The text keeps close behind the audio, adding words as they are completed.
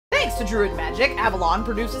to druid magic, Avalon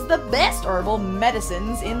produces the best herbal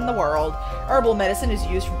medicines in the world. Herbal medicine is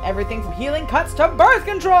used from everything from healing cuts to birth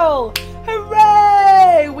control!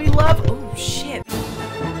 Hooray! We love- oh shit.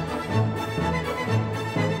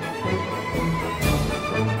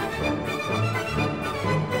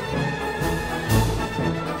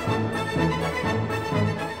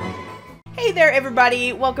 Hey there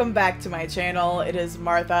everybody, welcome back to my channel. It is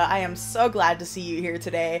Martha. I am so glad to see you here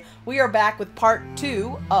today. We are back with part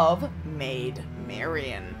 2 of Made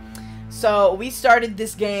Marion. So we started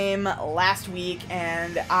this game last week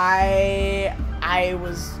and I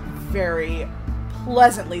was very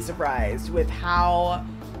pleasantly surprised with how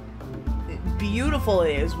beautiful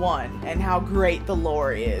it is, one, and how great the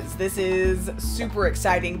lore is. This is super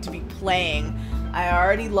exciting to be playing. I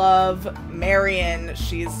already love Marion.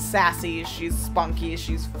 She's sassy, she's spunky,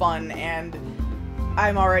 she's fun, and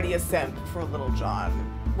I'm already a simp for Little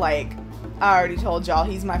John. Like, I already told y'all,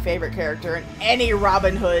 he's my favorite character in any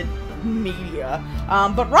Robin Hood media.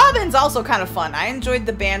 But Robin's also kind of fun. I enjoyed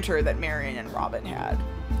the banter that Marion and Robin had.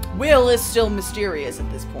 Will is still mysterious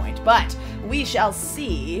at this point, but we shall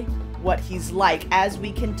see what he's like as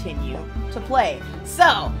we continue to play.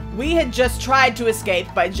 So, we had just tried to escape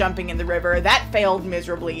by jumping in the river. That failed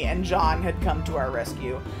miserably, and John had come to our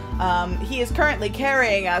rescue. He is currently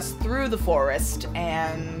carrying us through the forest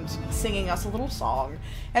and singing us a little song.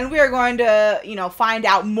 And we are going to, you know, find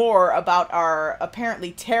out more about our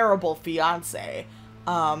apparently terrible fiancé.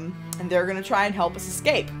 And they're going to try and help us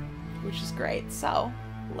escape, which is great. So,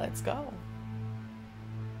 let's go.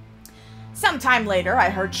 Sometime later, I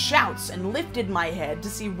heard shouts and lifted my head to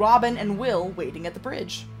see Robin and Will waiting at the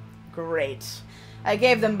bridge. Great. I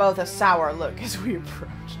gave them both a sour look as we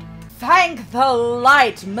approached. Thank the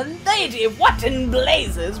light, milady! What in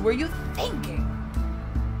blazes were you thinking?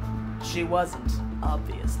 She wasn't,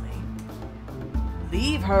 obviously.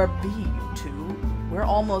 Leave her be, you two. We're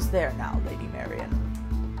almost there now, Lady Marion.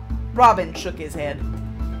 Robin shook his head.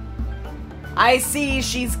 I see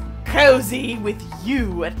she's cozy with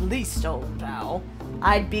you, at least, old pal.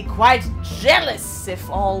 I'd be quite jealous if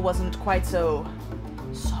all wasn't quite so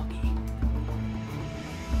soggy.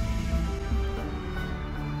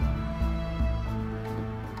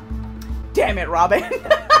 Damn it, Robin.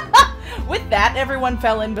 With that, everyone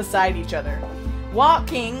fell in beside each other,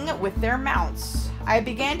 walking with their mounts. I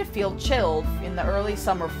began to feel chilled in the early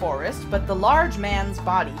summer forest, but the large man's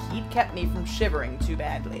body heat kept me from shivering too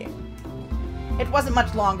badly. It wasn't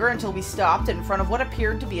much longer until we stopped in front of what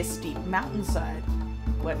appeared to be a steep mountainside.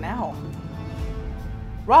 What now?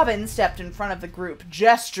 Robin stepped in front of the group,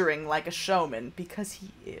 gesturing like a showman, because he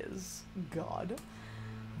is. God.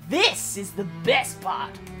 This is the best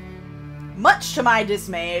part! Much to my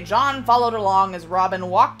dismay, John followed along as Robin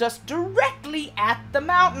walked us directly at the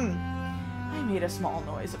mountain. I made a small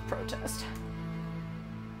noise of protest.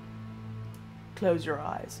 Close your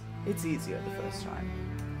eyes. It's easier the first time.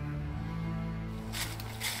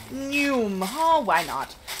 Noom. Oh, why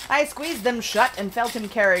not? I squeezed them shut and felt him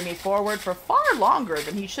carry me forward for far longer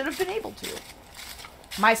than he should have been able to.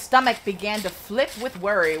 My stomach began to flip with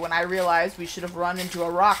worry when I realized we should have run into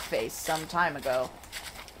a rock face some time ago.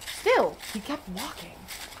 Still, he kept walking.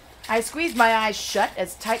 I squeezed my eyes shut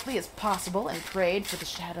as tightly as possible and prayed for the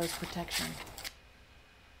shadow's protection.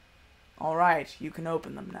 All right, you can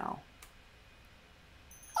open them now.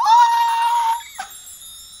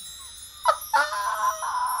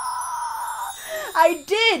 I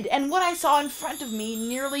did, and what I saw in front of me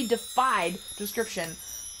nearly defied description.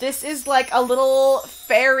 This is like a little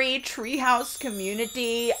fairy treehouse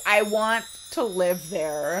community. I want to live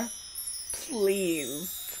there.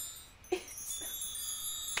 Please.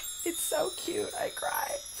 It's so cute. I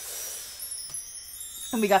cry.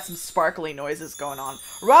 And we got some sparkly noises going on.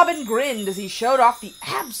 Robin grinned as he showed off the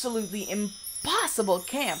absolutely impossible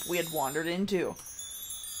camp we had wandered into.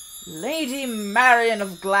 Lady Marion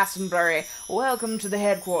of Glastonbury, welcome to the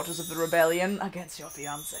headquarters of the rebellion against your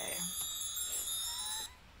fiancé.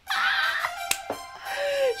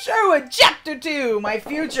 Sherwood, Chapter 2, my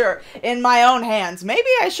future in my own hands. Maybe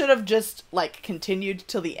I should have just, like, continued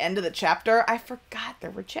till the end of the chapter. I forgot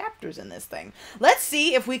there were chapters in this thing. Let's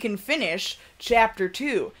see if we can finish Chapter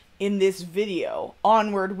 2 in this video.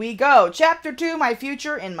 Onward we go. Chapter 2, my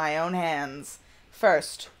future in my own hands.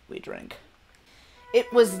 First, we drink.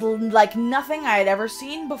 It was like nothing I had ever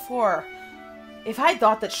seen before. If I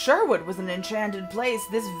thought that Sherwood was an enchanted place,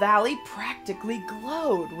 this valley practically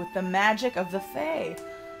glowed with the magic of the Fae.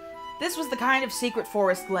 This was the kind of secret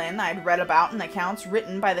forest glen I'd read about in accounts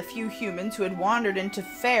written by the few humans who had wandered into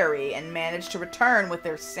Fairy and managed to return with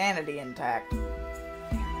their sanity intact.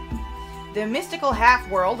 the mystical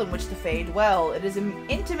half-world in which the Fae dwell. It is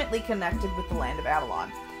intimately connected with the land of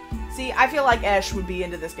Avalon. See, I feel like Esh would be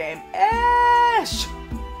into this game. Esh!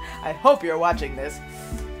 I hope you're watching this.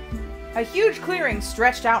 A huge clearing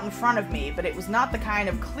stretched out in front of me, but it was not the kind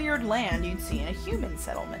of cleared land you'd see in a human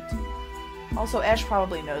settlement. Also, Esh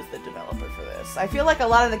probably knows the developer for this. I feel like a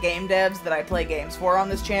lot of the game devs that I play games for on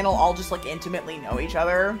this channel all just, like, intimately know each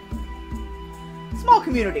other. Small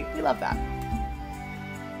community. We love that.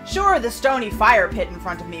 Sure, the stony fire pit in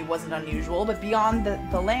front of me wasn't unusual, but beyond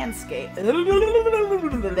the landscape...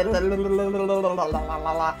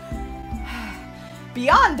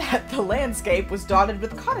 Beyond that, the landscape was dotted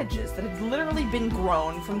with cottages that had literally been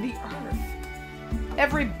grown from the earth.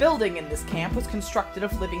 Every building in this camp was constructed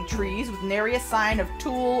of living trees with nary a sign of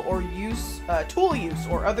tool use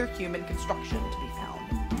or other human construction to be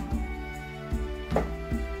found.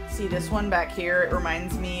 See this one back here? It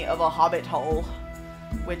reminds me of a hobbit hole,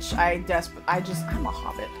 which I'm a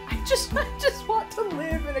hobbit. I just want to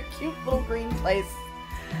live in a cute little green place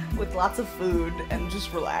with lots of food and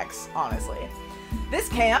just relax, honestly. This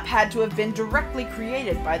camp had to have been directly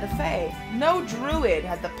created by the Fae. No druid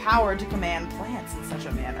had the power to command plants in such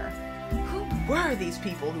a manner. Who were these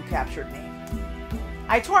people who captured me?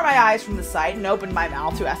 I tore my eyes from the sight and opened my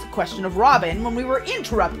mouth to ask a question of Robin when we were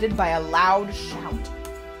interrupted by a loud shout.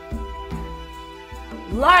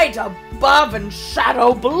 Light above and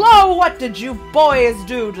shadow below! What did you boys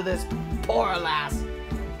do to this poor lass?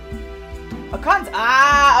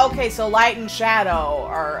 Okay, so light and shadow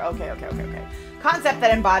are... Okay. Concept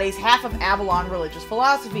that embodies half of Avalon religious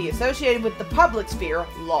philosophy associated with the public sphere,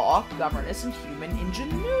 law, governance, and human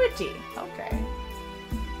ingenuity. Okay.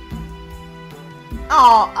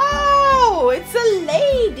 Oh, it's a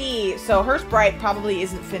lady! So her sprite probably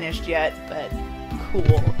isn't finished yet, but cool.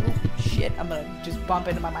 Oh, shit, I'm gonna just bump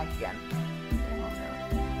into my mic again. Oh,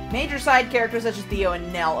 no. Major side characters such as Theo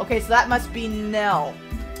and Nell. Okay, so that must be Nell.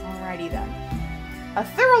 Alrighty then. A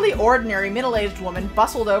thoroughly ordinary middle-aged woman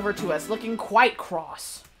bustled over to us, looking quite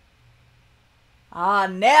cross. Ah,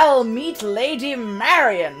 Nell, meet Lady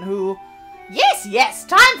Marion, who... Yes,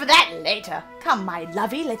 time for that later. Come, my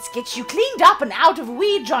lovey, let's get you cleaned up and out of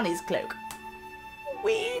Wee Johnny's cloak.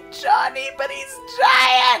 Wee Johnny, but he's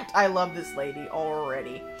giant! I love this lady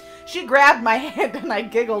already. She grabbed my hand and I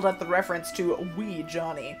giggled at the reference to Wee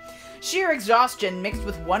Johnny. Sheer exhaustion mixed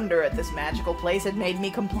with wonder at this magical place had made me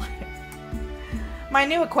compliant. My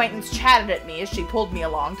new acquaintance chatted at me as she pulled me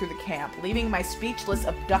along through the camp, leaving my speechless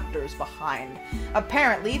abductors behind.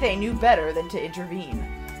 Apparently, they knew better than to intervene.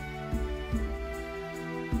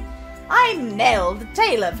 I'm Nell, the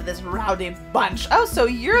tailor for this rowdy bunch. Oh, so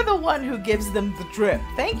you're the one who gives them the drip.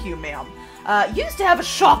 Thank you, ma'am. Used to have a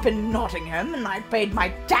shop in Nottingham, and I paid my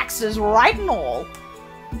taxes right and all.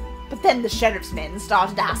 But then the sheriff's men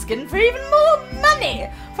started asking for even more money.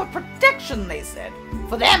 For protection, they said.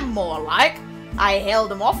 For them, more like. I held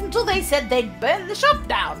them off until they said they'd burn the shop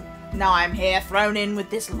down. Now I'm here thrown in with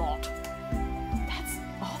this lot. That's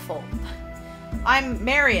awful. I'm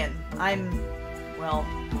Marion. Well,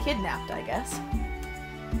 kidnapped, I guess.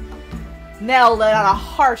 Nell let out a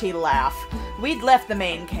hearty laugh. We'd left the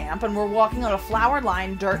main camp and were walking on a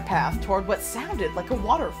flower-lined dirt path toward what sounded like a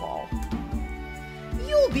waterfall.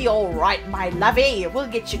 You'll be all right, my lovey. We'll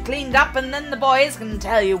get you cleaned up and then the boys can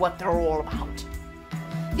tell you what they're all about.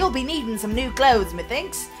 You'll be needing some new clothes,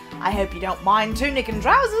 methinks. I hope you don't mind tunic and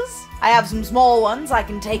trousers. I have some small ones I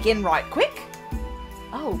can take in right quick.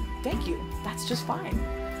 Oh, thank you. That's just fine.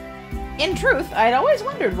 In truth, I'd always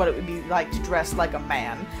wondered what it would be like to dress like a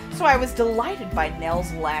man, so I was delighted by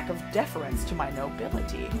Nell's lack of deference to my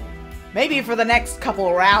nobility. Maybe for the next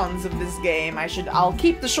couple rounds of this game, I'll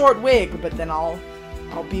keep the short wig, but then I'll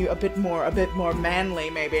be a bit more manly,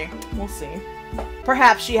 maybe. We'll see.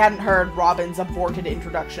 Perhaps she hadn't heard Robin's aborted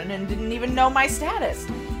introduction and didn't even know my status.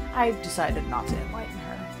 I decided not to enlighten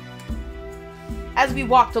her. As we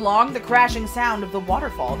walked along, the crashing sound of the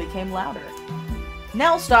waterfall became louder.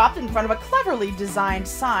 Nell stopped in front of a cleverly designed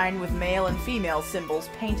sign with male and female symbols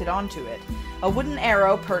painted onto it. A wooden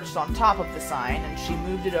arrow perched on top of the sign, and she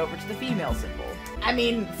moved it over to the female symbol. I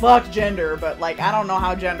mean, fuck gender, but, like, I don't know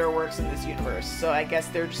how gender works in this universe, so I guess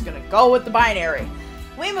they're just gonna go with the binary.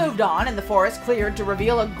 We moved on, and the forest cleared to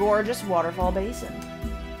reveal a gorgeous waterfall basin.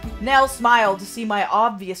 Nell smiled to see my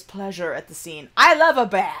obvious pleasure at the scene. I love a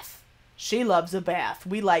bath. She loves a bath.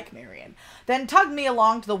 We like Marion. Then tugged me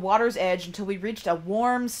along to the water's edge until we reached a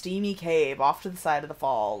warm, steamy cave off to the side of the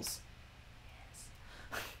falls.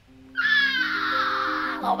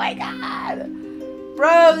 Oh my god!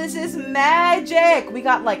 Bro, this is magic! We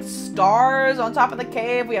got, like, stars on top of the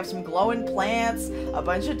cave. We have some glowing plants, a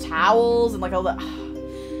bunch of towels, and, like, all the...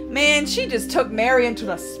 Man, she just took Marion to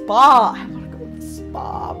the spa. I want to go to the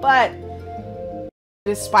spa, but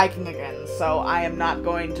it is spiking again, so I am not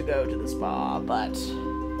going to go to the spa, but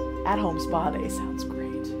at-home spa day sounds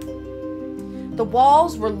great. The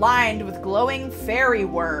walls were lined with glowing fairy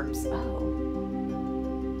worms. Oh.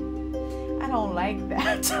 I don't like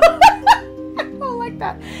that. I don't like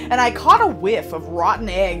that. And I caught a whiff of rotten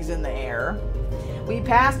eggs in the air. We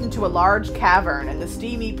passed into a large cavern, and the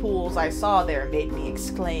steamy pools I saw there made me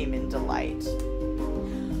exclaim in delight.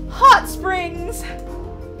 Hot springs!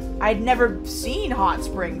 I'd never seen hot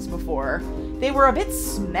springs before. They were a bit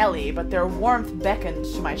smelly, but their warmth beckoned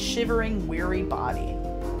to my shivering, weary body.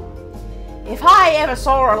 If I ever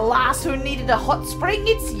saw a lass who needed a hot spring,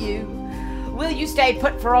 it's you. Will you stay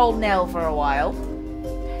put for old Nell for a while?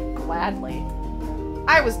 Gladly.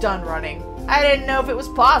 I was done running. I didn't know if it was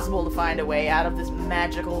possible to find a way out of this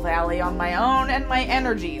magical valley on my own, and my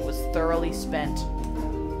energy was thoroughly spent.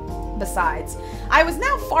 Besides, I was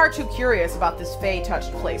now far too curious about this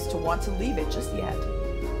fey-touched place to want to leave it just yet.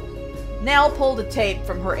 Nell pulled a tape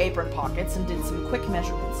from her apron pockets and did some quick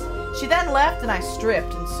measurements. She then left, and I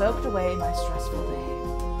stripped and soaked away my stressful day.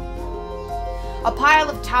 A pile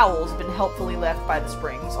of towels had been helpfully left by the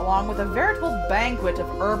springs, along with a veritable banquet of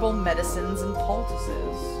herbal medicines and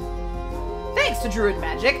poultices. Thanks to druid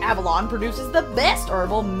magic, Avalon produces the best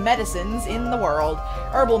herbal medicines in the world.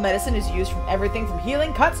 Herbal medicine is used from everything from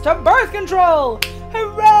healing cuts to birth control!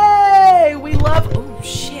 Hooray! We love— oh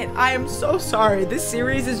shit, I am so sorry. This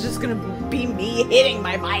series is just gonna be me hitting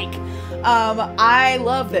my mic. I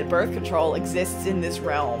love that birth control exists in this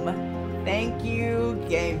realm. Thank you,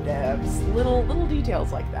 game devs. Little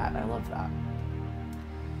details like that. I love that.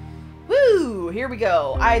 Woo! Here we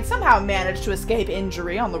go. I had somehow managed to escape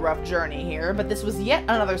injury on the rough journey here, but this was yet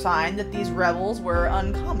another sign that these rebels were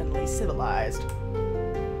uncommonly civilized.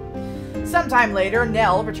 Sometime later,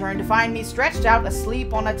 Nell returned to find me stretched out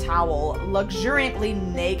asleep on a towel, luxuriantly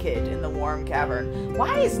naked in the warm cavern.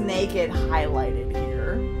 Why is naked highlighted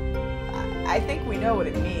here? I think we know what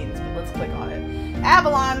it means, but let's click on it.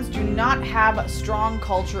 Avalons do not have a strong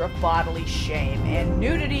culture of bodily shame, and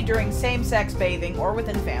nudity during same-sex bathing or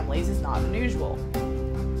within families is not unusual.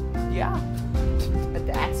 Yeah,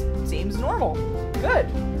 that seems normal. Good.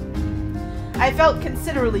 I felt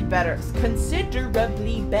considerably better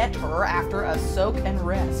after a soak and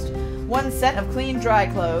rest. One set of clean, dry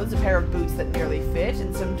clothes, a pair of boots that nearly fit,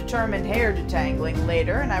 and some determined hair detangling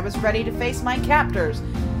later, and I was ready to face my captors,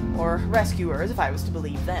 or rescuers if I was to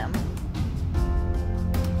believe them.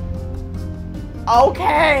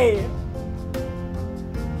 Okay!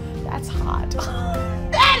 That's hot.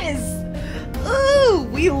 That is... ooh!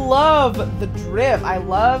 We love the drip. I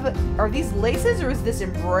love... are these laces or is this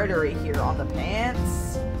embroidery here on the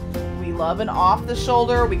pants? We love an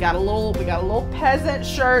off-the-shoulder. We got a little peasant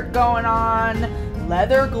shirt going on.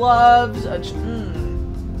 Leather gloves.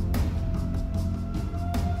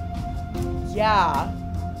 Yeah.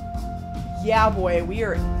 Yeah, boy. We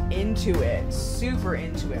are into it. Super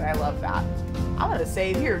into it. I love that. I'm gonna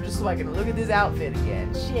save here just so I can look at this outfit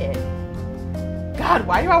again. Shit. God,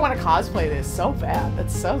 why do I want to cosplay this so bad?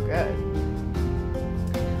 That's so good.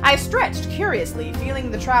 I stretched curiously, feeling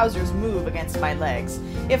the trousers move against my legs.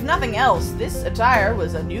 If nothing else, this attire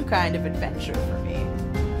was a new kind of adventure for me.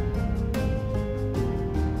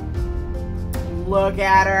 Look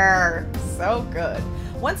at her! So good.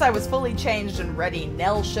 Once I was fully changed and ready,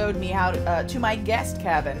 Nell showed me how to my guest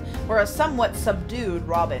cabin, where a somewhat subdued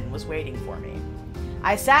Robin was waiting for me.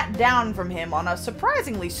 I sat down from him on a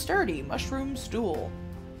surprisingly sturdy mushroom stool.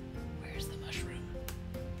 Where's the mushroom?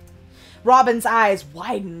 Robin's eyes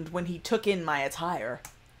widened when he took in my attire.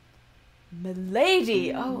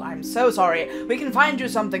 Milady! Oh, I'm so sorry. We can find you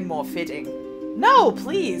something more fitting. No,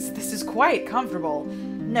 please. This is quite comfortable.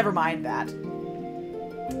 Never mind that.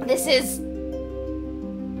 This is...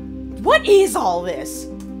 what is all this?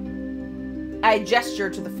 I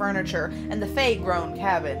gestured to the furniture and the fey-grown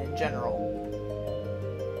cabin in general.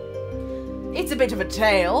 It's a bit of a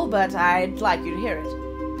tale, but I'd like you to hear it.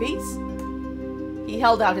 Peace? He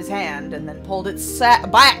held out his hand and then pulled it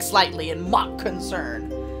back slightly in mock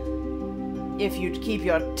concern. If you'd keep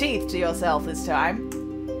your teeth to yourself this time.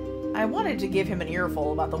 I wanted to give him an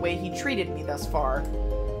earful about the way he treated me thus far.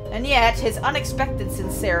 And yet, his unexpected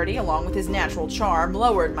sincerity, along with his natural charm,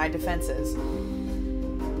 lowered my defenses.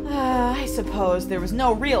 I suppose there was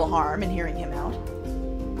no real harm in hearing him out.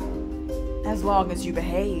 As long as you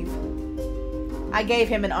behave. I gave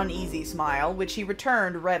him an uneasy smile, which he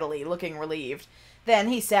returned readily, looking relieved. Then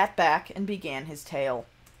he sat back and began his tale.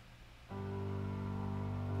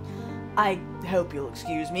 I hope you'll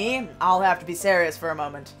excuse me. I'll have to be serious for a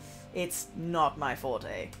moment. It's not my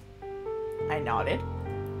forte. I nodded.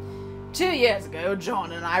 2 years ago,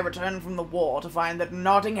 John and I returned from the war to find that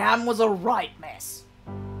Nottingham was a right mess.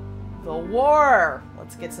 The war!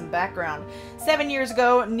 Let's get some background. 7 years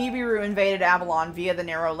ago, Nibiru invaded Avalon via the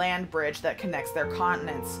narrow land bridge that connects their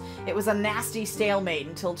continents. It was a nasty stalemate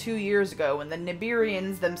until 2 years ago when the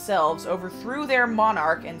Nibirians themselves overthrew their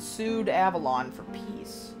monarch and sued Avalon for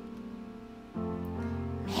peace.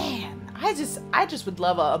 Man, I just would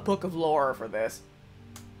love a book of lore for this.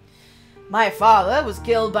 My father was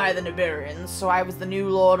killed by the Nibirians, so I was the new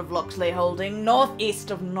Lord of Loxley Holding, northeast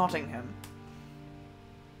of Nottingham.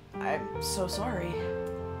 I'm so sorry.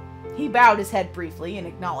 He bowed his head briefly in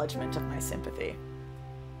acknowledgement of my sympathy.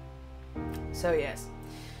 So yes,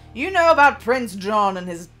 you know about Prince John and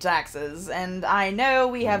his taxes, and I know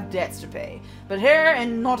we have debts to pay, but here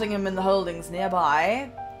in Nottingham and the holdings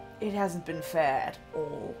nearby, it hasn't been fair at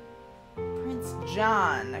all. Prince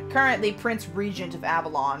John, currently Prince Regent of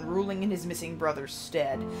Avalon, ruling in his missing brother's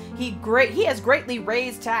stead. He has greatly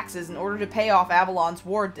raised taxes in order to pay off Avalon's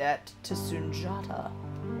war debt to Sunjata.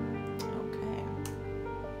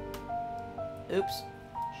 Oops.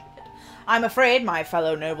 Shit. I'm afraid my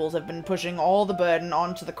fellow nobles have been pushing all the burden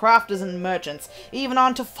onto the crafters and merchants, even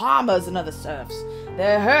onto farmers and other serfs.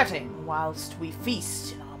 They're hurting whilst we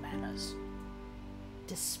feast in our manners.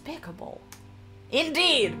 Despicable.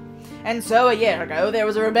 Indeed! And so a year ago there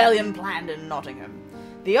was a rebellion planned in Nottingham.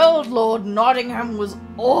 The old Lord Nottingham was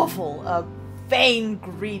awful, a vain,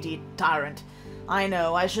 greedy tyrant. I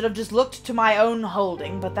know, I should have just looked to my own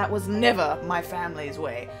holding, but that was never my family's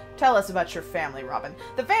way. Tell us about your family, Robin.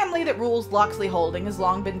 The family that rules Loxley Holding has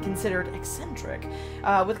long been considered eccentric,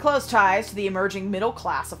 with close ties to the emerging middle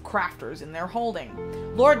class of crafters in their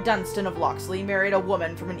holding. Lord Dunstan of Loxley married a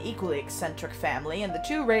woman from an equally eccentric family, and the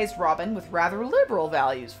two raised Robin with rather liberal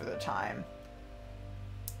values for the time.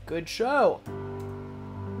 Good show.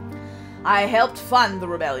 I helped fund the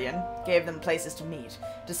rebellion, gave them places to meet,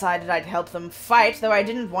 decided I'd help them fight, though I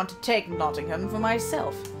didn't want to take Nottingham for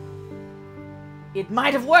myself. It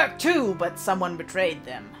might have worked too, but someone betrayed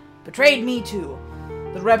them. Betrayed me too.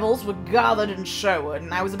 The rebels were gathered in Sherwood,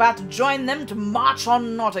 and I was about to join them to march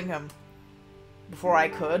on Nottingham. Before I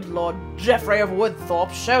could, Lord Geoffrey of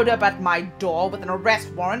Woodthorpe showed up at my door with an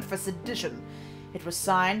arrest warrant for sedition. It was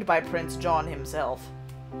signed by Prince John himself.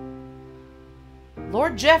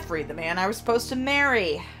 Lord Geoffrey, the man I was supposed to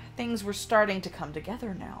marry. Things were starting to come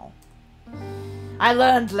together now. I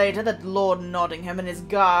learned later that Lord Nottingham and his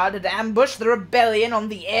guard had ambushed the rebellion on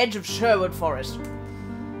the edge of Sherwood Forest.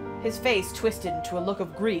 His face twisted into a look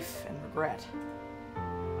of grief and regret.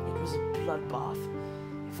 It was a bloodbath.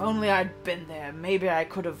 If only I'd been there, maybe I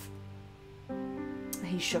could have...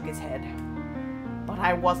 He shook his head. But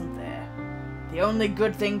I wasn't there. The only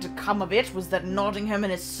good thing to come of it was that Nottingham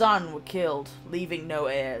and his son were killed, leaving no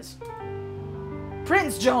heirs.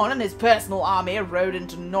 Prince John and his personal army rode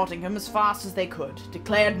into Nottingham as fast as they could,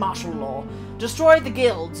 declared martial law, destroyed the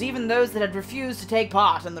guilds, even those that had refused to take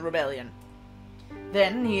part in the rebellion.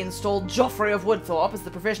 Then he installed Geoffrey of Woodthorpe as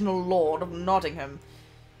the provisional lord of Nottingham.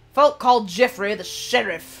 Folk called Geoffrey the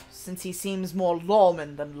sheriff, since he seems more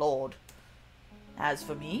lawman than lord. As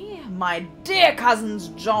for me, my dear cousins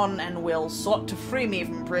John and Will sought to free me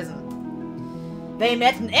from prison. They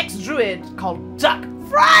met an ex-druid called Tuck.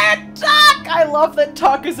 Friar Tuck! I love that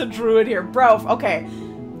Tuck is a druid here. Bro, okay,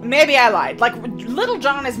 maybe I lied. Like, Little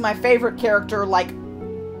John is my favorite character, like,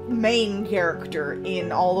 main character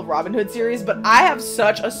in all of Robin Hood series, but I have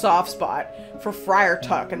such a soft spot for Friar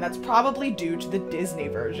Tuck, and that's probably due to the Disney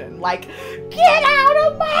version. Like, get out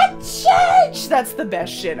of my church! That's the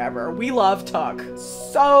best shit ever. We love Tuck.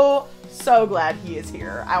 So glad he is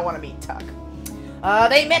here. I want to meet Tuck.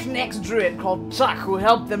 They met an ex-druid called Tuck who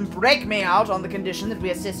helped them break me out on the condition that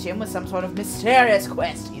we assist him with some sort of mysterious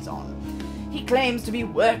quest he's on. He claims to be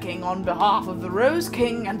working on behalf of the Rose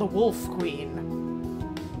King and the Wolf Queen.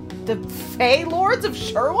 The Fey Lords of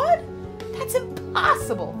Sherwood? That's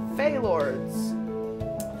impossible. Fey Lords.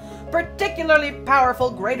 Particularly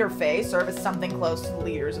powerful Greater Fey serve as something close to the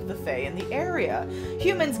leaders of the Fey in the area.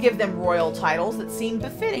 Humans give them royal titles that seem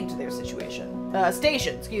befitting to their station.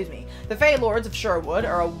 The Fey Lords of Sherwood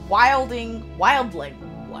are a wildling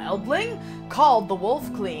called the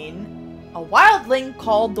Wolf Queen, a wildling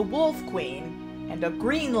called the Wolf Queen, and a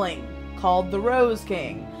greenling called the Rose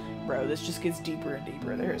King. Bro, this just gets deeper and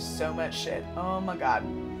deeper. There's so much shit. Oh my god.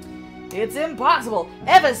 It's impossible.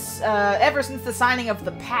 Ever since the signing of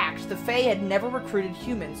the Pact, the Fae had never recruited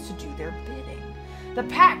humans to do their bidding. The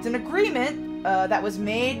Pact, an agreement that was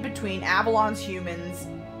made between Avalon's humans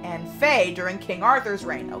and Fae during King Arthur's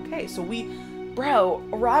reign. Okay, so we Bro,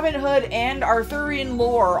 Robin Hood and Arthurian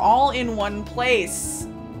lore all in one place.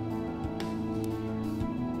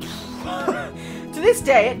 To this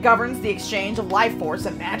day, it governs the exchange of life force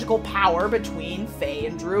and magical power between Fae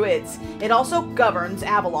and Druids. It also governs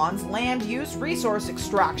Avalon's land use, resource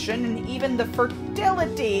extraction, and even the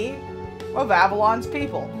fertility of Avalon's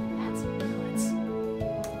people. That's nuts.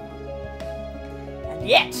 And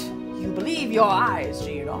yet, you believe your eyes,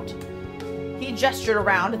 do you not? He gestured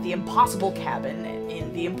around at the impossible cabin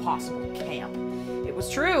in the impossible camp. It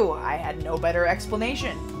was true. I had no better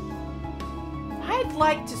explanation. I'd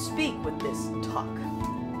like to speak with this Tuck.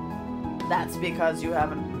 That's because you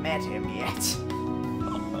haven't met him yet.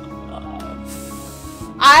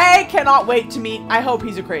 I cannot wait to meet. I hope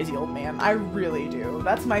he's a crazy old man. I really do.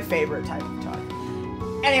 That's my favorite type of Tuck.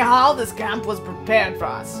 Anyhow, this camp was prepared for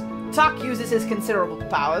us. Tuck uses his considerable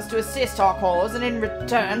powers to assist our cause, and in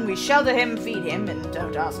return, we shelter him, feed him, and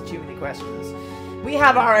don't ask too many questions. We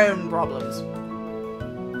have our own problems.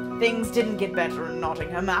 Things didn't get better in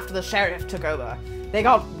Nottingham after the sheriff took over. They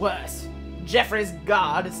got worse. Geoffrey's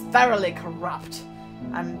guard is thoroughly corrupt.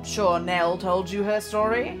 I'm sure Nell told you her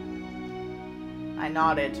story? I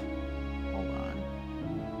nodded. Hold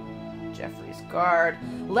on. Geoffrey's guard.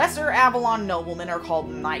 Lesser Avalon noblemen are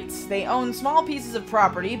called knights. They own small pieces of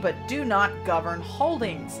property, but do not govern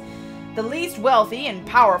holdings. The least wealthy and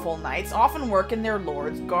powerful knights often work in their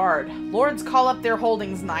lord's guard. Lords call up their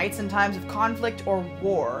holdings knights in times of conflict or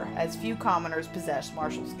war, as few commoners possess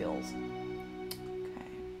martial skills. Okay.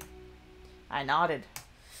 I nodded.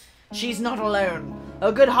 She's not alone.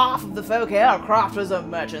 A good half of the folk here are crafters or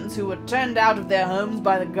merchants who were turned out of their homes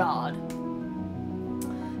by the guard.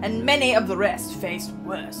 And many of the rest faced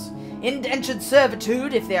worse. Indentured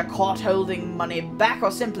servitude if they are caught holding money back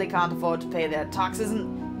or simply can't afford to pay their taxes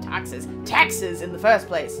in the first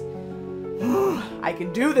place. I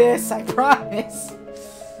can do this, I promise.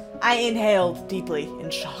 I inhaled deeply in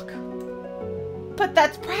shock. But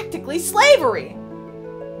that's practically slavery!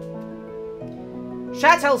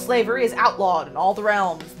 Chattel slavery is outlawed in all the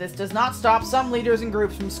realms. This does not stop some leaders and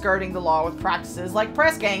groups from skirting the law with practices like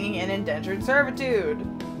press ganging and indentured servitude.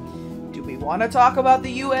 Do we want to talk about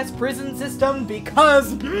the US prison system?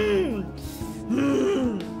 Because,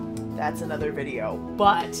 that's another video,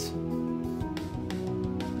 but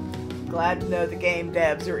glad to know the game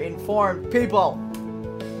devs are informed people.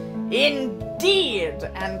 Indeed,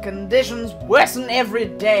 and conditions worsen every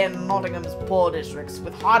day in Nottingham's poor districts,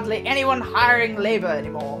 with hardly anyone hiring labor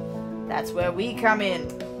anymore. That's where we come in.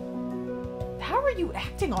 How are you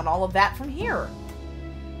acting on all of that from here?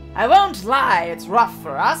 I won't lie, it's rough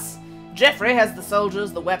for us. Geoffrey has the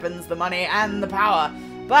soldiers, the weapons, the money, and the power.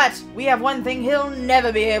 But we have one thing he'll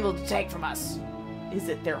never be able to take from us. Is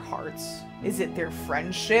it their hearts? Is it their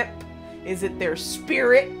friendship? Is it their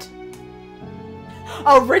spirit?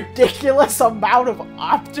 A ridiculous amount of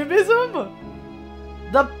optimism?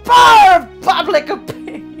 The power of public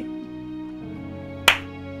opinion!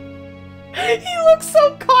 He looks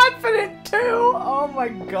so confident too! Oh my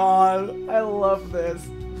god, I love this.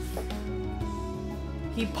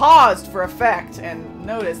 He paused for effect and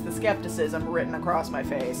noticed the skepticism written across my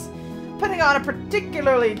face. Putting on a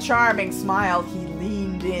particularly charming smile, he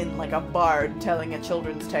leaned in like a bard telling a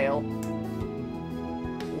children's tale.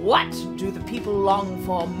 What do the people long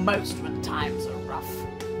for most when times are rough?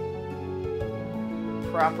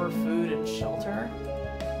 Proper food and shelter?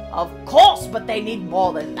 Of course, but they need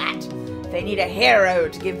more than that. They need a hero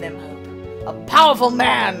to give them hope. A powerful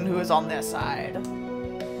man who is on their side.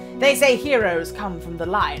 They say heroes come from the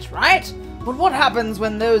light, right? But what happens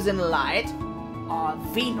when those in light are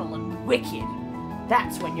venal and wicked?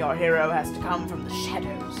 That's when your hero has to come from the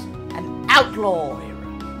shadows. An outlaw hero.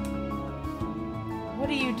 What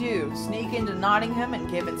do? Sneak into Nottingham and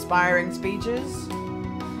give inspiring speeches?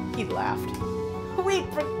 He laughed. We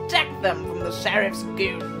protect them from the sheriff's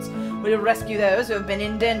goons. We rescue those who have been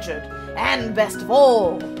indentured. And best of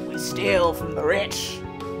all, we steal from the rich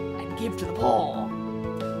and give to the poor.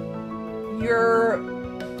 You're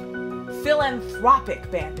philanthropic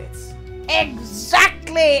bandits.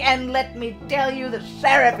 Exactly! And let me tell you, the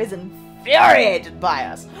sheriff is infuriated by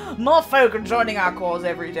us. More folk are joining our cause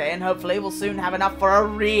every day, and hopefully we'll soon have enough for a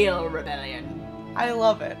real rebellion. I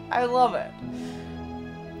love it. I love it.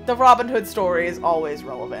 The Robin Hood story is always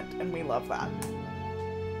relevant, and we love that.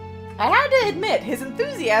 I had to admit, his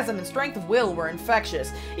enthusiasm and strength of will were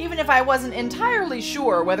infectious, even if I wasn't entirely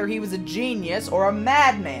sure whether he was a genius or a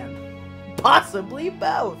madman. Possibly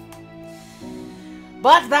both.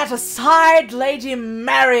 But that aside, Lady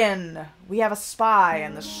Marion. We have a spy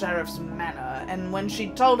in the sheriff's manor, and when she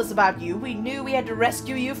told us about you, we knew we had to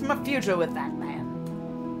rescue you from a future with that man.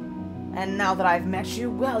 And now that I've met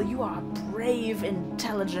you, well, you are brave,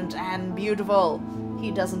 intelligent, and beautiful.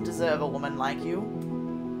 He doesn't deserve a woman like you.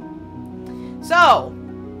 So,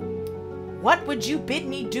 what would you bid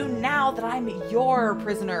me do now that I'm your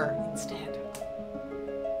prisoner instead?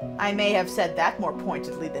 I may have said that more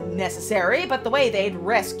pointedly than necessary, but the way they'd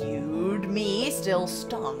rescued me still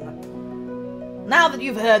stung. Now that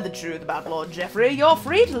you've heard the truth about Lord Geoffrey, you're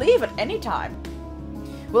free to leave at any time.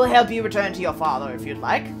 We'll help you return to your father if you'd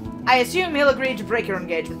like. I assume he'll agree to break your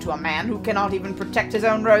engagement to a man who cannot even protect his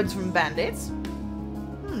own roads from bandits?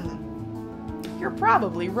 You're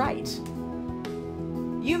probably right.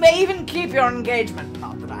 You may even keep your engagement,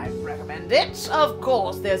 not that I'd recommend it. Of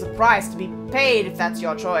course, there's a price to be paid if that's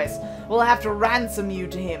your choice. We'll have to ransom you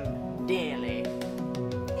to him dearly.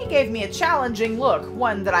 He gave me a challenging look,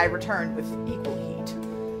 one that I returned with equal heat.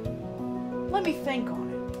 Let me think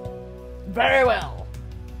on it. Very well.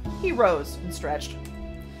 He rose and stretched.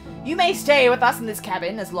 You may stay with us in this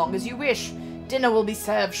cabin as long as you wish. Dinner will be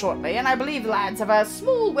served shortly, and I believe the lads have a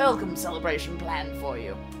small welcome celebration planned for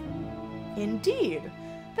you. Indeed.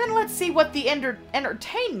 Then let's see what the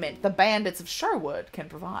entertainment the bandits of Sherwood can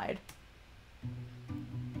provide.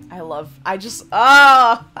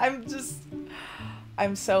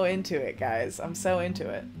 I'm so into it, guys. I'm so into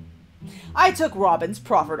it. I took Robin's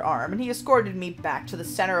proffered arm, and he escorted me back to the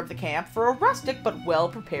center of the camp for a rustic but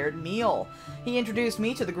well-prepared meal. He introduced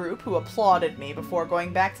me to the group, who applauded me before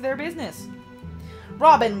going back to their business.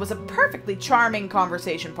 Robin was a perfectly charming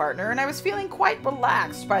conversation partner, and I was feeling quite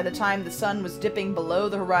relaxed by the time the sun was dipping below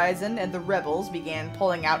the horizon and the rebels began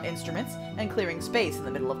pulling out instruments and clearing space in the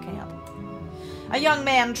middle of camp. A young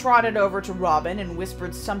man trotted over to Robin and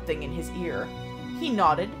whispered something in his ear. He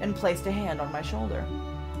nodded and placed a hand on my shoulder.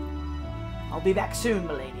 I'll be back soon,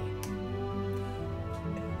 milady.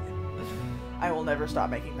 I will never stop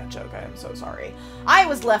making that joke, I am so sorry. I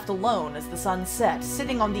was left alone as the sun set,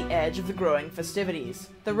 sitting on the edge of the growing festivities.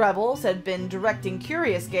 The rebels had been directing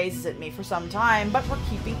curious gazes at me for some time, but were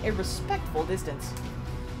keeping a respectful distance.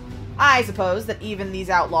 I suppose that even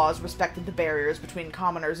these outlaws respected the barriers between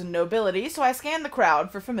commoners and nobility, so I scanned the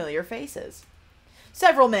crowd for familiar faces.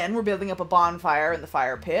 Several men were building up a bonfire in the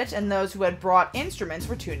fire pit, and those who had brought instruments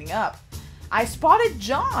were tuning up. I spotted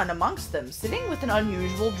John amongst them, sitting with an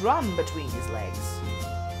unusual drum between his legs.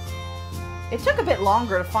 It took a bit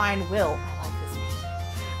longer to find Will, I like this music,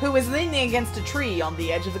 who was leaning against a tree on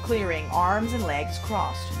the edge of the clearing, arms and legs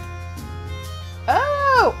crossed.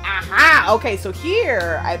 Oh! Aha! Okay, so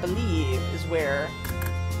here, I believe, is where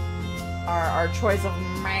our choice of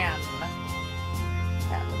man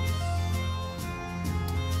happens.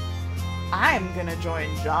 I'm gonna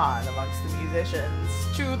join John amongst the musicians,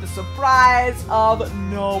 to the surprise of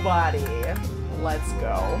nobody. Let's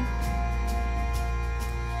go.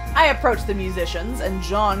 I approached the musicians, and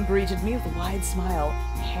John greeted me with a wide smile.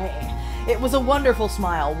 Hey. It was a wonderful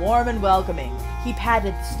smile, warm and welcoming. He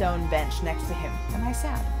patted the stone bench next to him, and I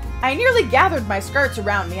sat. I nearly gathered my skirts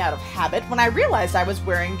around me out of habit when I realized I was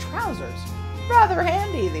wearing trousers. Rather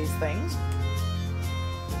handy, these things.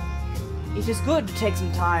 It is good to take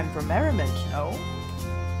some time for merriment, no?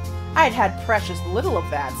 I had had precious little of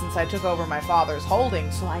that since I took over my father's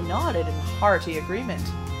holdings, so I nodded in hearty agreement.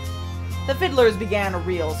 The fiddlers began a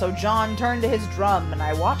reel, so John turned to his drum, and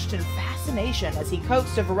I watched in fascination as he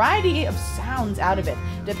coaxed a variety of sounds out of it,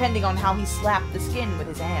 depending on how he slapped the skin with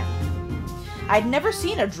his hand. I'd never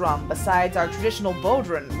seen a drum besides our traditional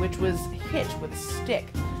bodhrán, which was hit with a stick.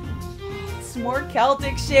 It's more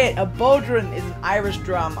Celtic shit. A bodhrán is an Irish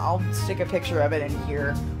drum. I'll stick a picture of it in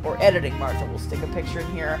here, or editing Martha will stick a picture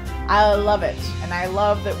in here. I love it, and I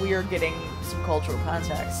love that we are getting some cultural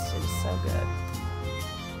context. It's so good.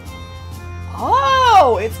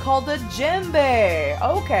 Oh, it's called a djembe.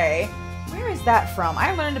 Okay. Where is that from?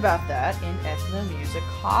 I learned about that in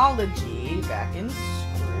ethnomusicology back in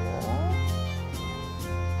school.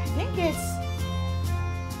 I think it's...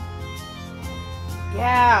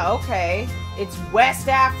 Yeah, okay. It's West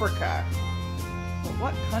Africa. But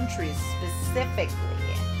what countries specifically?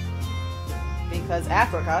 Because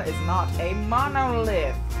Africa is not a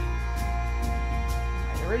monolith.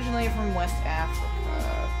 I'm originally from West Africa.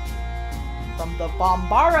 From the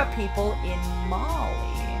Bambara people in Mali.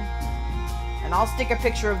 And I'll stick a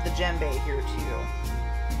picture of the djembe here too.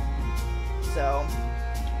 So,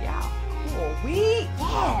 yeah. Cool.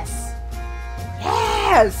 Yes!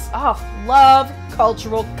 Yes! Oh, love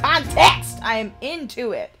cultural context! I am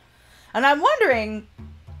into it. And I'm wondering,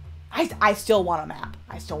 I still want a map.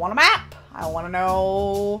 I still want a map. I want to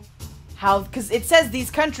know how, because it says these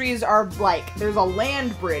countries are like, there's a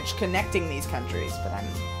land bridge connecting these countries, but I'm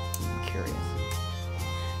curious.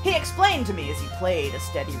 He explained to me as he played a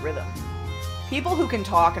steady rhythm. People who can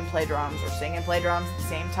talk and play drums or sing and play drums at the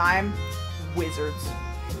same time, wizards.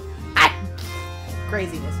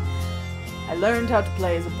 Craziness. I learned how to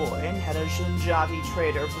play as a boy and had a Junjati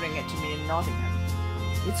trader bring it to me in Nottingham.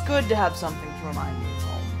 It's good to have something to remind me of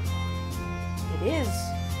home. It is.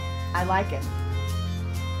 I like it.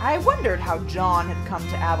 I wondered how John had come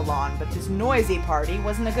to Avalon, but this noisy party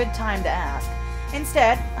wasn't a good time to ask.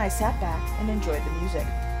 Instead, I sat back and enjoyed the music.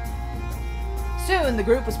 Soon, the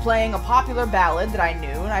group was playing a popular ballad that I knew,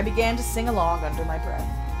 and I began to sing along under my breath.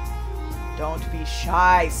 Don't be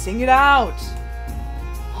shy, sing it out!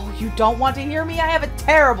 Oh, you don't want to hear me? I have a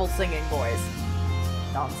terrible singing voice.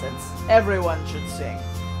 Nonsense. Everyone should sing.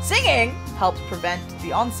 Singing helps prevent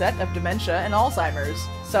the onset of dementia and Alzheimer's.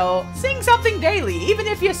 So, sing something daily, even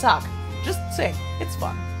if you suck. Just sing. It's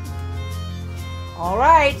fun.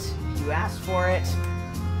 Alright, you asked for it.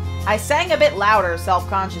 I sang a bit louder,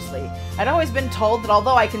 self-consciously. I'd always been told that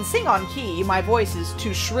although I can sing on key, my voice is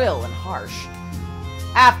too shrill and harsh.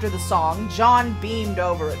 After the song, John beamed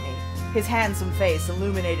over at me. His handsome face,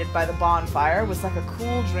 illuminated by the bonfire, was like a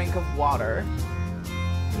cool drink of water.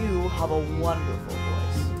 You have a wonderful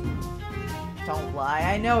voice. Don't lie,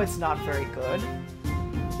 I know it's not very good.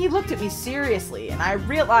 He looked at me seriously, and I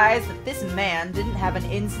realized that this man didn't have an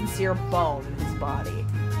insincere bone in his body.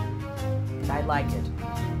 And I like it.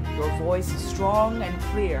 Your voice is strong and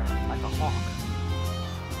clear, like a hawk.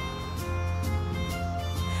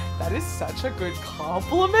 That is such a good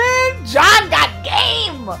compliment! John got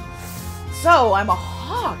game! So, I'm a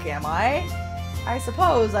hawk, am I? I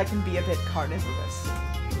suppose I can be a bit carnivorous.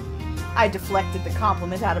 I deflected the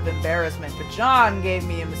compliment out of embarrassment, but John gave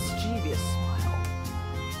me a mischievous smile.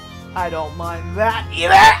 I don't mind that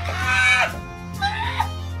either!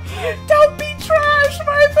 Don't be trash,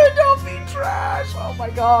 Martha! Don't be trash! Oh my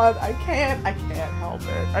god, I can't help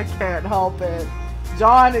it. I can't help it.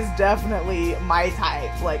 John is definitely my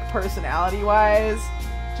type, like, personality-wise.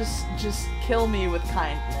 Just kill me with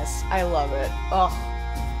kindness. I love it. Ugh.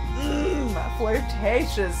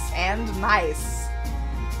 Flirtatious and nice.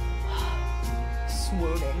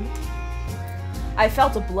 Swooning. I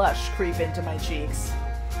felt a blush creep into my cheeks.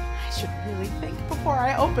 I should really think before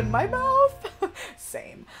I open my mouth.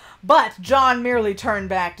 Same. But John merely turned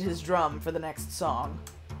back to his drum for the next song.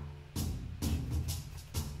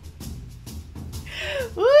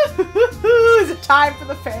 Is it time for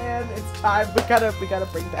the fan? It's time. We gotta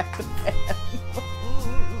bring back the fan.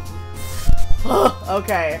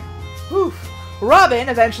 Okay. Whew. Robin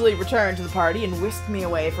eventually returned to the party and whisked me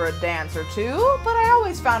away for a dance or two, but I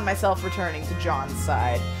always found myself returning to John's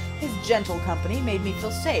side. His gentle company made me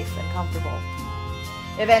feel safe and comfortable.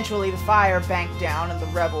 Eventually, the fire banked down and the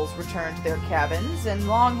rebels returned to their cabins and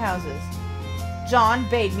longhouses. John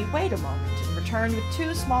bade me wait a moment and returned with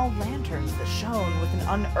 2 small lanterns that shone with an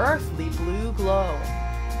unearthly blue glow.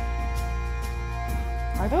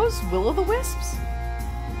 Are those will-o'-the-wisps?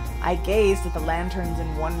 I gazed at the lanterns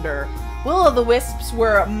in wonder. Will-o'-the-wisps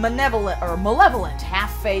were malevolent,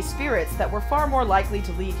 half-fey spirits that were far more likely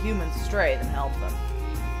to lead humans astray than help them.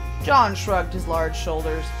 John shrugged his large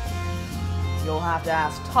shoulders. You'll have to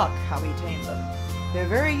ask Tuck how he tamed them. They're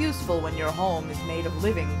very useful when your home is made of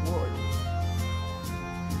living wood.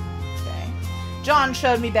 Okay. John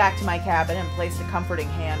showed me back to my cabin and placed a comforting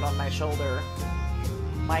hand on my shoulder.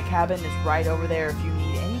 My cabin is right over there if you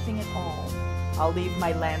need anything at all. I'll leave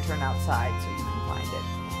my lantern outside so you can find it.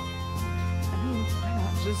 I mean,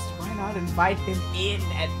 why not invite him in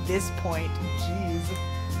at this point? Jeez.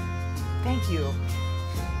 Thank you.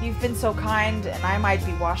 You've been so kind, and I might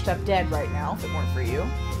be washed up dead right now if it weren't for you.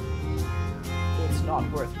 It's not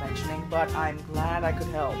worth mentioning, but I'm glad I could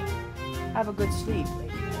help. Have a good sleep,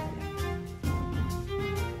 Lady Marion.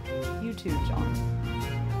 You too, John.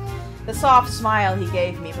 The soft smile he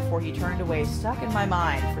gave me before he turned away stuck in my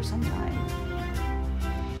mind for some time.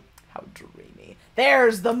 How dreamy.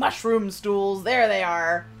 There's the mushroom stools. There they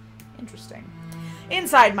are. Interesting.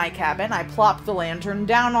 Inside my cabin, I plopped the lantern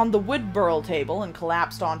down on the wood burl table and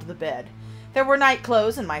collapsed onto the bed. There were night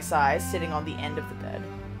clothes in my size sitting on the end of the bed.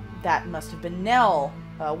 That must have been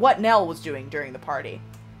what Nell was doing during the party.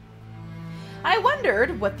 I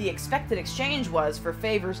wondered what the expected exchange was for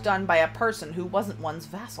favors done by a person who wasn't one's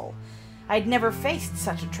vassal. I'd never faced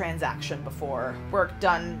such a transaction before, work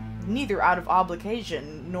done neither out of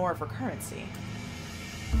obligation nor for currency.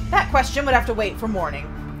 That question would have to wait for morning.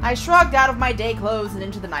 I shrugged out of my day clothes and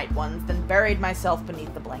into the night ones, then buried myself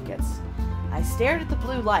beneath the blankets. I stared at the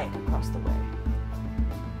blue light across the way.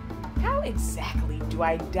 How exactly do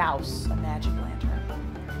I douse a magic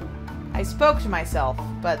lantern? I spoke to myself,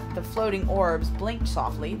 but the floating orbs blinked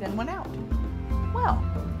softly, then went out. Well,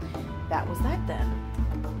 That was that then.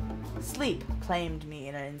 Sleep claimed me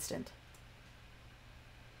in an instant.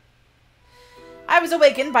 I was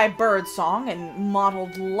awakened by birdsong and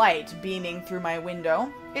mottled light beaming through my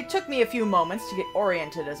window. It took me a few moments to get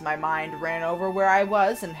oriented as my mind ran over where I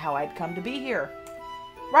was and how I'd come to be here.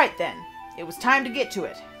 Right then, it was time to get to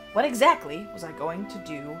it. What exactly was I going to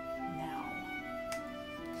do now?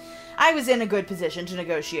 I was in a good position to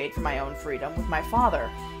negotiate for my own freedom with my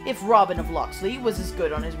father. If Robin of Locksley was as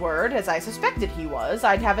good on his word as I suspected he was,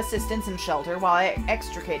 I'd have assistance and shelter while I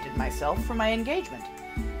extricated myself from my engagement.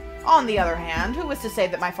 On the other hand, who was to say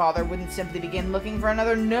that my father wouldn't simply begin looking for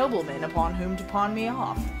another nobleman upon whom to pawn me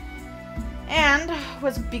off? And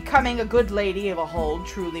was becoming a good lady of a hold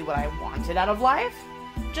truly what I wanted out of life?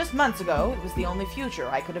 Just months ago, it was the only future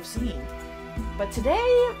I could have seen. But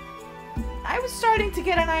today, I was starting to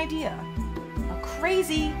get an idea. A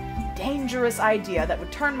crazy, dangerous idea that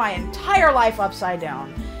would turn my entire life upside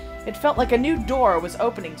down. It felt like a new door was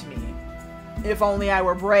opening to me. If only I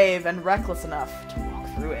were brave and reckless enough to walk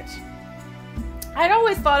through it. I'd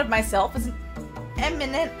always thought of myself as an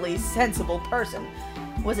eminently sensible person.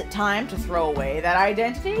 Was it time to throw away that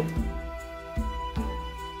identity?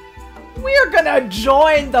 We're gonna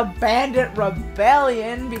join the bandit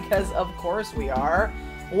rebellion because of course we are.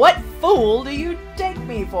 What fool do you take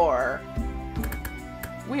me for?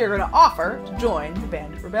 We are gonna offer to join the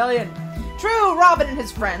bandit rebellion. True, Robin and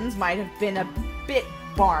his friends might have been a bit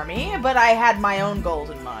barmy, but I had my own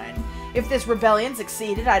goals in mind. If this rebellion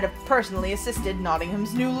succeeded, I'd have personally assisted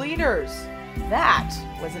Nottingham's new leaders. That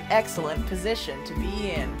was an excellent position to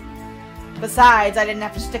be in. Besides, I didn't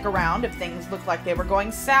have to stick around if things looked like they were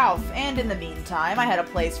going south, and in the meantime, I had a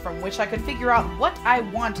place from which I could figure out what I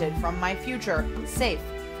wanted from my future, safe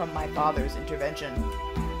from my father's intervention.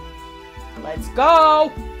 Let's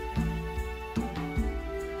go!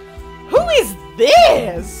 Who is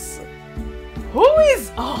this? Who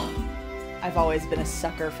is... Oh, I've always been a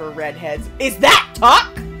sucker for redheads. Is that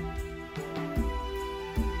Tuck?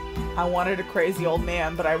 I wanted a crazy old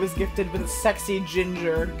man, but I was gifted with a sexy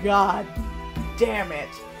ginger. God damn it.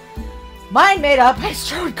 Mind made up, I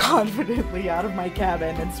strode confidently out of my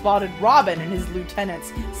cabin and spotted Robin and his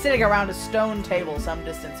lieutenants sitting around a stone table some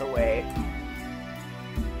distance away.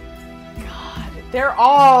 God, they're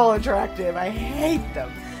all attractive. I hate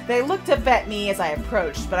them. They looked up at me as I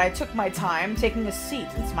approached, but I took my time, taking a seat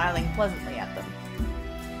and smiling pleasantly at them.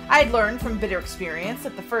 I'd learned from bitter experience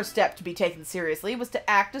that the first step to be taken seriously was to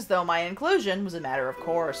act as though my inclusion was a matter of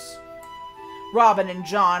course. Robin and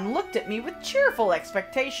John looked at me with cheerful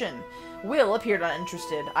expectation. Will appeared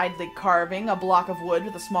uninterested, idly carving a block of wood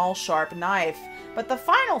with a small sharp knife, but the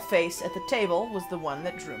final face at the table was the one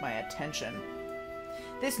that drew my attention.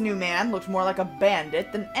 This new man looked more like a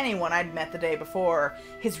bandit than anyone I'd met the day before.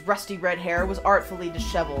 His rusty red hair was artfully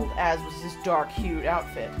disheveled, as was his dark-hued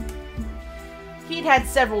outfit. He'd had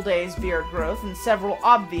several days' beard growth and several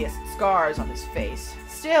obvious scars on his face.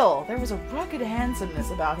 Still, there was a rugged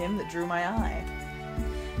handsomeness about him that drew my eye.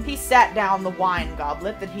 He sat down the wine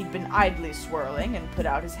goblet that he'd been idly swirling and put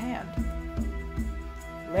out his hand.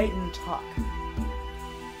 Leighton Tuck.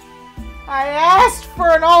 I asked for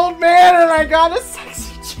an old man and I got a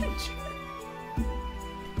sexy ginger.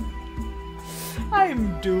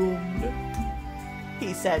 I'm doomed,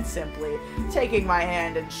 he said simply, taking my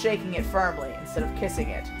hand and shaking it firmly instead of kissing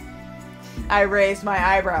it. I raised my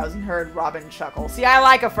eyebrows and heard Robin chuckle. See, I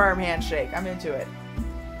like a firm handshake. I'm into it.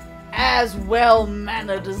 As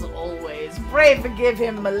well-mannered as always. Pray forgive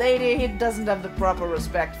him, milady. He doesn't have the proper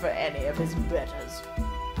respect for any of his betters.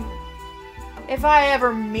 If I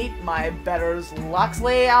ever meet my betters,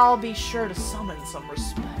 Locksley, I'll be sure to summon some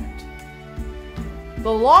respect.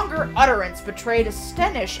 The longer utterance betrayed a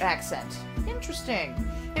Stenish accent. Interesting.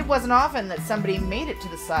 It wasn't often that somebody made it to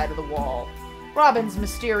the side of the wall. Robin's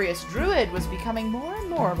mysterious druid was becoming more and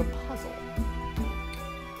more of a puzzle.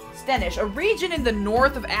 Stenish, a region in the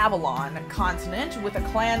north of Avalon, a continent with a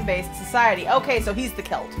clan-based society. Okay, so he's the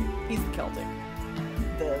Celt. He's the Celtic.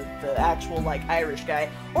 The actual, like, Irish guy.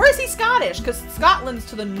 Or is he Scottish? Because Scotland's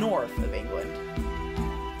to the north of England.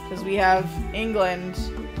 Because we have England...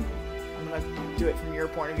 I'm going to do it from your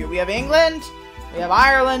point of view. We have England, we have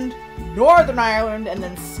Ireland, Northern Ireland, and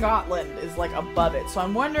then Scotland is, like, above it. So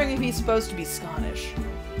I'm wondering if he's supposed to be Scottish.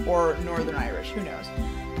 Or Northern Irish. Who knows?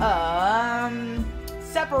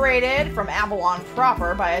 Separated from Avalon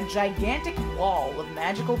proper by a gigantic wall of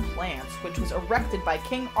magical plants, which was erected by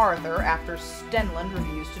King Arthur after Stenland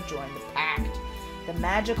refused to join the pact. The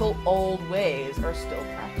magical old ways are still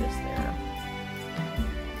practiced there.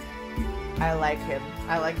 I like him.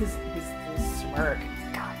 I like his smirk.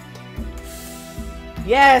 God damn it.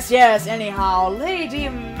 Yes, yes, anyhow, Lady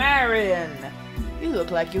Marion. You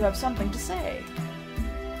look like you have something to say.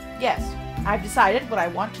 Yes, I've decided what I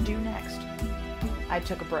want to do next. I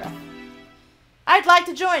took a breath. I'd like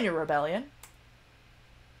to join your rebellion.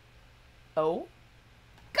 Oh?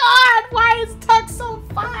 God, why is Tuck so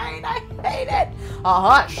fine? I hate it. A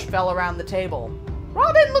hush fell around the table.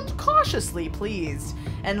 Robin looked cautiously pleased,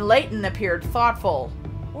 and Leighton appeared thoughtful.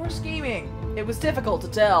 Or scheming. It was difficult to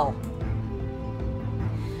tell.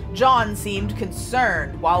 John seemed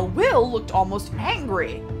concerned, while Will looked almost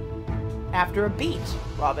angry. After a beat,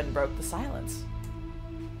 Robin broke the silence.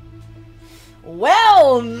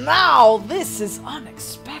 Well, now, this is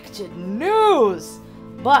unexpected news,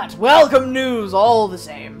 but welcome news all the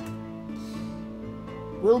same.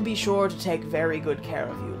 We'll be sure to take very good care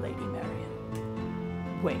of you, Lady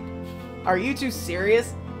Marion. Wait, are you two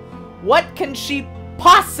serious? What can she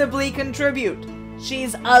possibly contribute?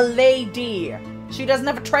 She's a lady. She doesn't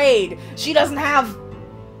have a trade. She doesn't have...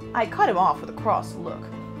 I cut him off with a cross look.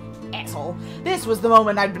 Asshole. This was the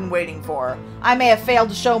moment I'd been waiting for. I may have failed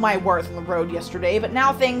to show my worth on the road yesterday, but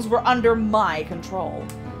now things were under my control.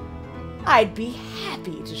 I'd be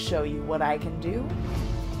happy to show you what I can do.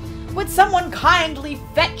 Would someone kindly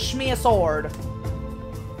fetch me a sword?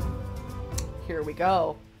 Here we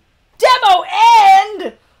go. Demo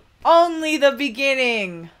end! Only the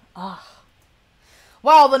beginning. Ugh.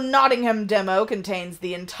 While the Nottingham demo contains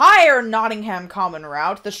the entire Nottingham common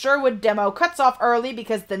route, the Sherwood demo cuts off early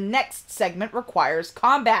because the next segment requires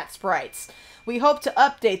combat sprites. We hope to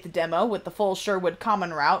update the demo with the full Sherwood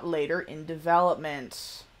common route later in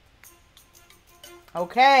development.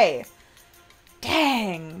 Okay.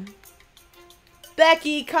 Dang.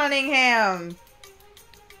 Becky Cunningham.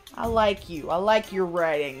 I like you. I like your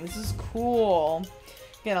writing. This is cool.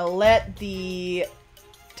 Gonna let the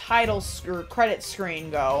title or credit screen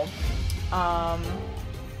go. I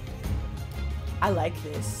like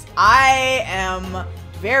this. I am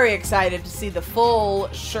very excited to see the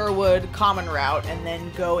full Sherwood common route and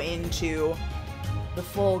then go into the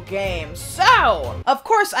full game. So, of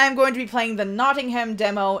course, I'm going to be playing the Nottingham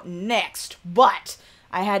demo next, but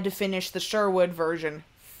I had to finish the Sherwood version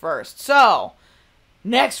first. So,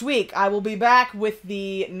 next week, I will be back with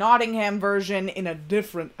the Nottingham version in a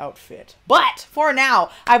different outfit. But, for now,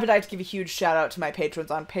 I would like to give a huge shout out to my patrons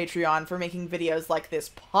on Patreon for making videos like this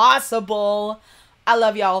possible. I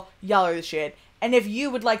love y'all. Y'all are the shit. And if you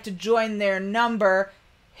would like to join their number,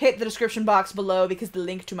 hit the description box below because the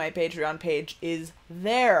link to my Patreon page is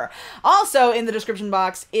there. Also, in the description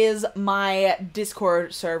box is my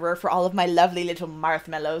Discord server for all of my lovely little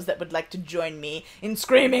marshmallows that would like to join me in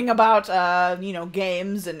screaming about, you know,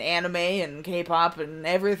 games and anime and K-pop and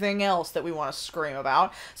everything else that we want to scream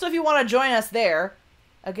about. So if you want to join us there,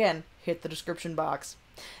 again, hit the description box.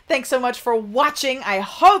 Thanks so much for watching. I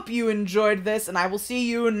hope you enjoyed this, and I will see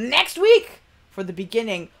you next week for the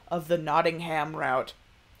beginning of the Nottingham route.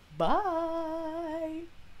 Bye!